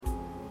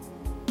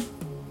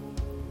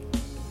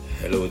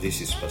Hello, this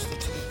is Pastor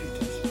Timmy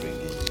Peters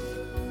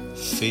bringing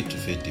Faith to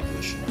Faith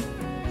devotional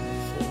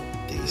for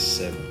day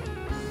 7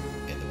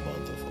 in the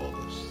month of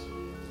August.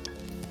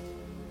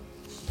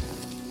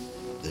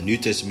 The New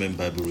Testament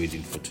Bible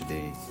reading for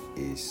today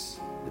is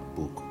the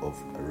book of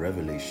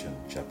Revelation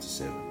chapter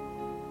 7.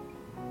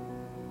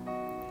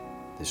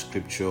 The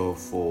scripture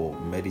for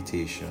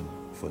meditation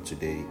for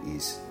today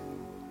is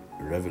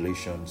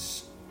Revelation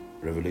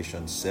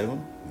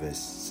 7 verse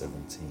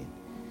 17.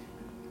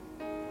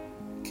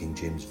 King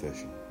James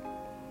Version.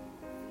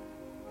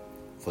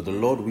 For the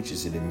Lord which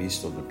is in the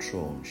midst of the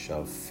throne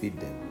shall feed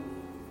them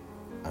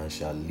and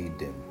shall lead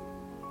them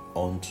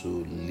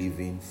unto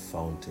living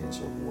fountains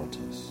of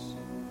waters.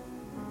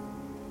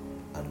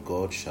 And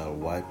God shall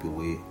wipe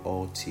away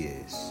all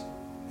tears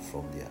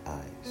from their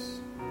eyes.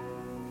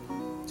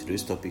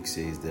 Today's topic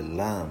says the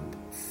Lamb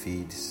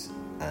feeds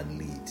and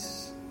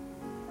leads.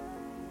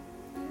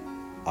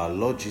 Our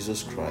Lord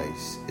Jesus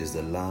Christ is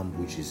the Lamb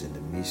which is in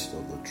the midst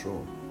of the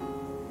throne.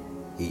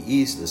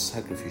 He is the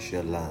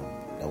sacrificial lamb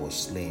that was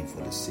slain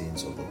for the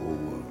sins of the whole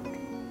world.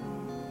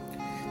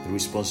 The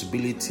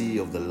responsibility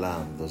of the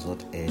lamb does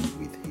not end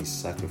with his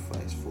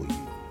sacrifice for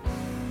you.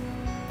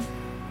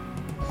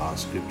 Our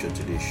scripture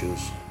today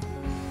shows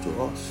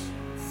to us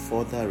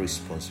further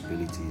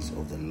responsibilities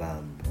of the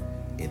lamb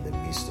in the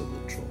midst of the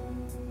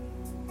throne.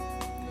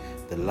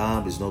 The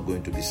lamb is not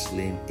going to be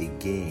slain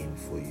again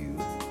for you.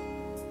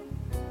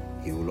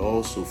 He will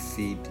also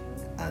feed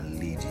and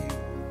lead you.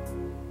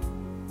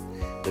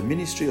 The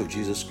ministry of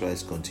Jesus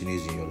Christ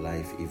continues in your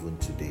life even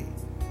today.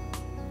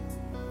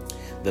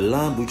 The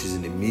Lamb which is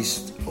in the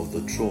midst of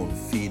the throne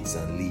feeds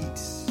and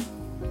leads.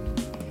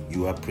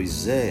 You are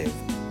preserved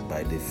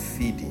by the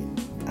feeding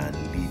and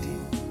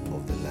leading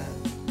of the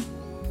Lamb.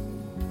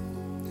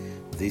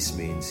 This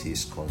means He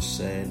is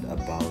concerned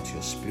about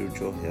your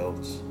spiritual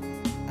health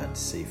and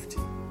safety.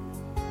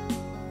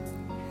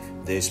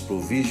 There is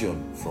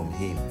provision from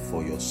Him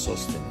for your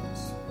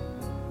sustenance.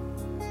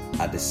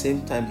 At the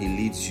same time, He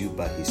leads you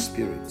by His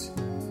Spirit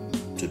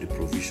to the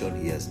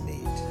provision He has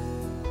made.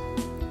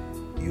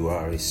 You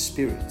are a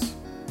spirit.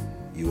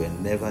 You were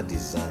never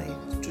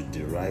designed to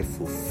derive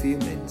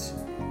fulfillment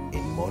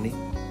in money,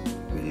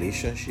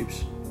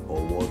 relationships,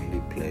 or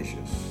worldly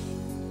pleasures.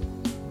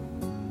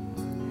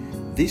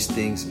 These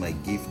things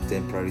might give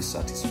temporary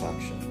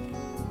satisfaction,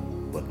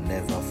 but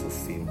never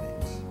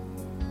fulfillment.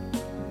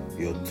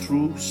 Your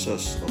true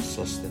source of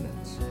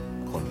sustenance,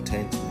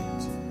 contentment,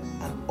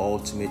 and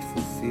ultimate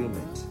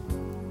fulfillment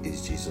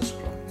is Jesus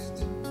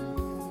Christ.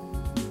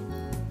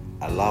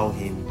 Allow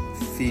Him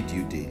feed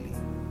you daily.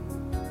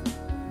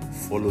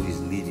 Follow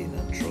His leading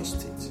and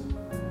trust it.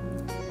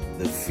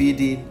 The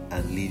feeding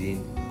and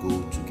leading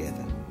go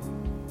together.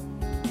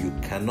 You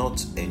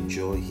cannot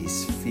enjoy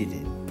His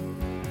feeding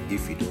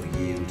if you don't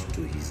yield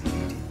to His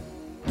leading.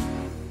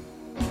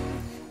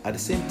 At the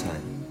same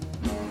time,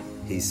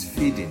 His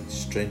feeding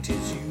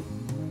strengthens you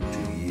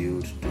to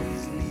yield to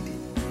His leading.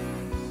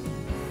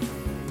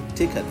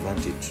 Take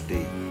advantage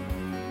today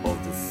of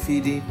the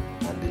feeding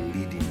and the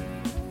leading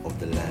of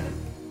the Lamb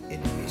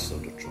in the midst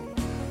of the throne.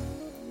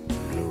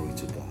 Glory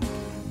to God.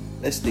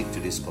 Let's take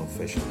today's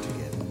confession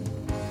together.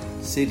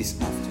 Say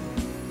this after me.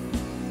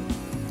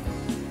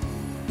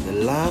 The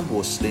Lamb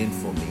was slain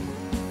for me.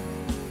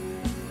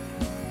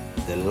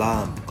 The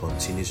Lamb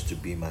continues to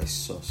be my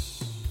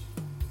source.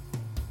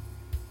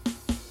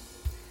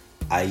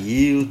 I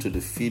yield to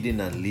the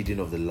feeding and leading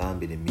of the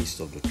Lamb in the midst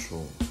of the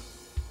throne.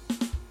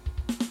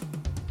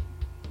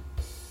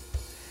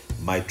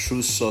 My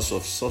true source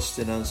of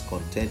sustenance,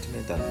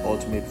 contentment, and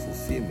ultimate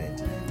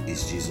fulfillment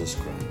is Jesus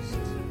Christ.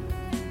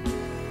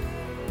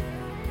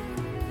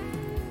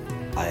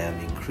 I am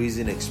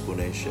increasing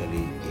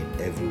exponentially in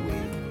every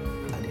way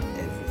and in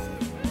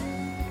everything.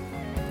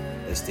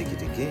 Let's take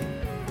it again.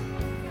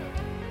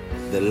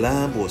 The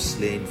Lamb was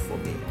slain for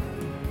me.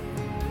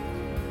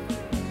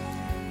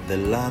 The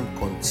Lamb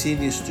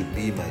continues to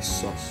be my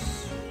source.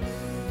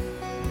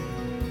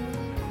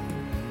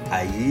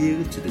 I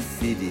yield to the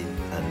feeding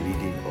and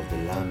leading of the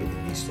Lamb in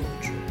the midst of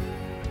the throne.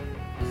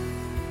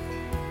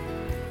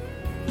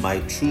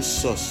 My true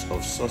source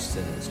of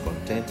sustenance,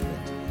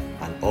 contentment,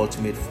 and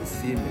ultimate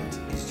fulfillment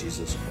is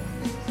Jesus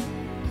Christ.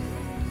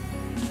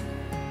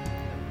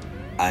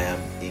 I am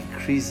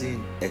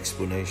increasing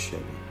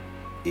exponentially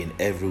in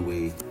every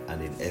way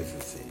and in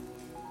everything.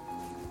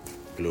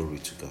 Glory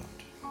to God.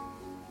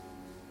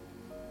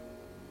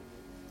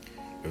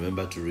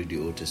 Remember to read the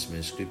Old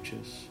Testament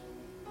scriptures.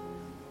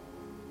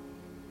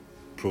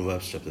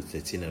 Proverbs chapter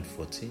 13 and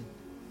 14,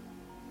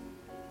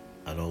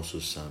 and also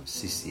Psalm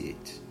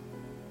 68.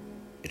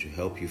 It will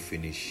help you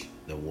finish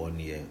the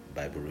 1-year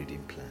Bible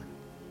reading plan.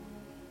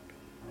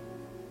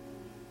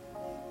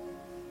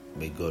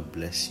 May God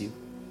bless you.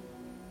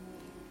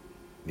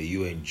 May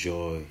you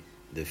enjoy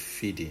the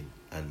feeding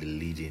and the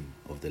leading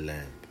of the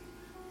Lamb.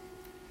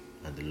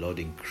 And the Lord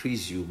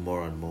increase you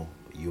more and more,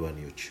 you and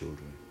your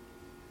children.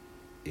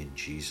 In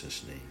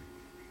Jesus' name.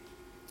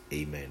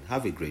 Amen.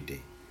 Have a great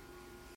day.